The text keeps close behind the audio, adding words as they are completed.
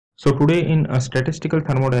So today in statistical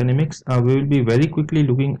thermodynamics, we will be very quickly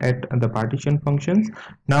looking at the partition functions.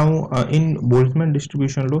 Now in Boltzmann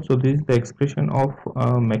distribution law, so this is the expression of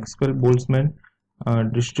Maxwell-Boltzmann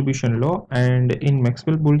distribution law, and in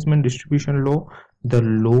Maxwell-Boltzmann distribution law, the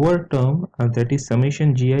lower term that is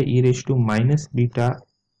summation gi e raised to minus beta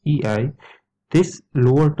ei, this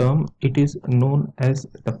lower term, it is known as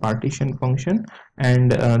the partition function,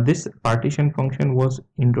 and this partition function was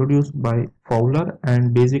introduced by Fowler,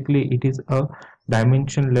 and basically it is a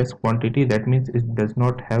dimensionless quantity. That means it does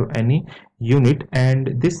not have any unit,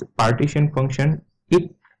 and this partition function,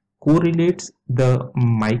 it correlates the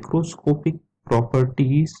microscopic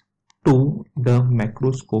properties to the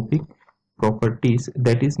macroscopic properties,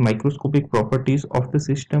 that is microscopic properties of the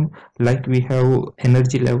system, like we have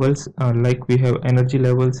energy levels, dipoles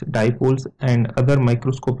and other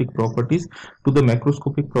microscopic properties, to the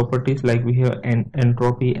macroscopic properties like we have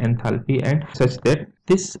entropy, enthalpy, and such that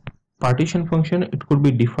this partition function, it could be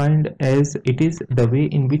defined as it is the way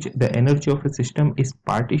in which the energy of a system is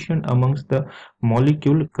partitioned amongst the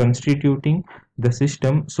molecule constituting the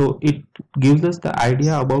system. So it gives us the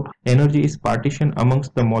idea about energy is partitioned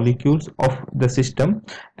amongst the molecules of the system,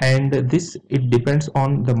 and this, it depends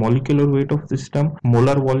on the molecular weight of the system,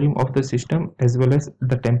 molar volume of the system, as well as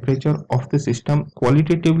the temperature of the system.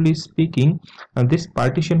 Qualitatively speaking, this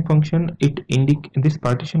partition function, it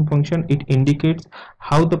indicates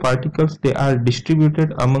how the particles, they are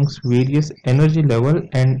distributed amongst various energy level,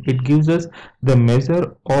 and it gives us the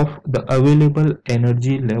measure of the available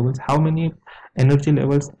energy levels, how many energy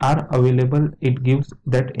levels are available. It gives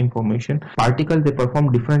that information. Particles, they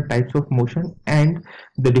perform different types of motion, and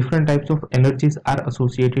the different types of energies are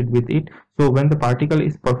associated with it. So when the particle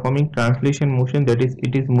is performing translation motion, that is,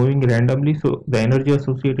 it is moving randomly, so the energy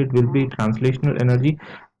associated will be translational energy.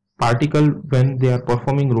 Particle, when they are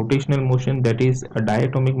performing rotational motion, that is a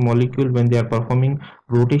diatomic molecule, when they are performing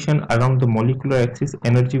rotation around the molecular axis,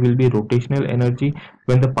 energy will be rotational energy.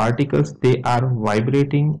 When the particles, they are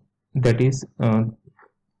vibrating, that is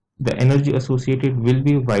the energy associated will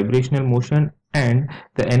be vibrational motion, and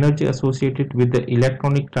the energy associated with the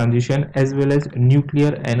electronic transition as well as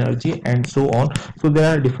nuclear energy, and so on. So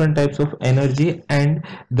there are different types of energy, and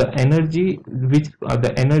the energy which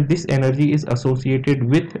this energy is associated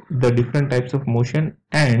with the different types of motion,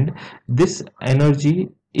 and this energy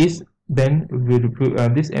is then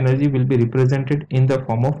this energy will be represented in the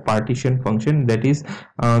form of partition function. That is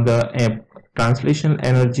the translational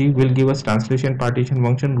energy will give us translation partition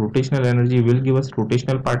function, rotational energy will give us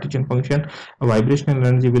rotational partition function, vibrational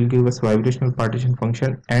energy will give us vibrational partition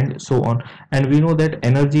function, and so on. And we know that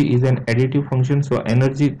energy is an additive function, so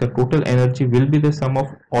energy, the total energy will be the sum of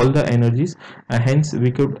all the energies, hence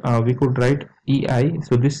we could write ei,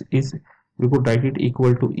 so this is, we could write it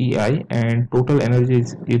equal to ei, and total energy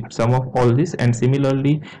is sum of all this. And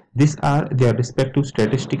similarly, these are their respective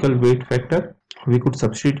statistical weight factor. We could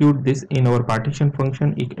substitute this in our partition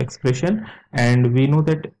function expression, and we know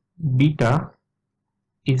that beta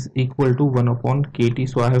is equal to 1 upon kt.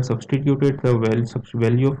 So I have substituted the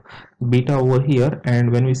value of beta over here,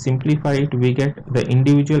 and when we simplify it, we get the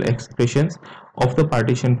individual expressions of the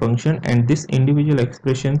partition function, and these individual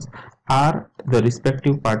expressions are the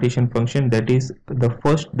respective partition function. That is the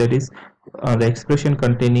first, that is the expression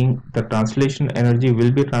containing the translation energy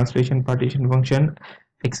will be translation partition function,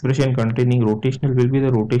 expression containing rotational will be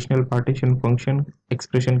the rotational partition function,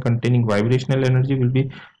 expression containing vibrational energy will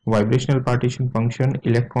be vibrational partition function,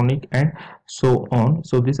 electronic, and so on.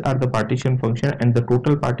 So these are the partition function, and the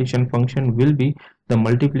total partition function will be the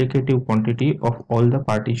multiplicative quantity of all the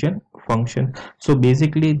partition function. So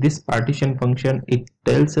basically this partition function, it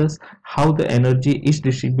tells us how the energy is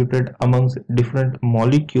distributed amongst different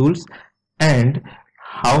molecules and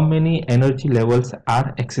how many energy levels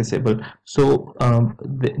are accessible. So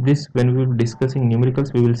this, when we will be discussing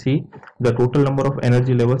numericals, we will see the total number of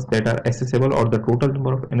energy levels that are accessible, or the total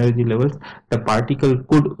number of energy levels the particle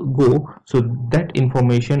could go. So that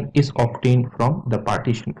information is obtained from the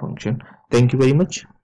partition function. Thank you very much.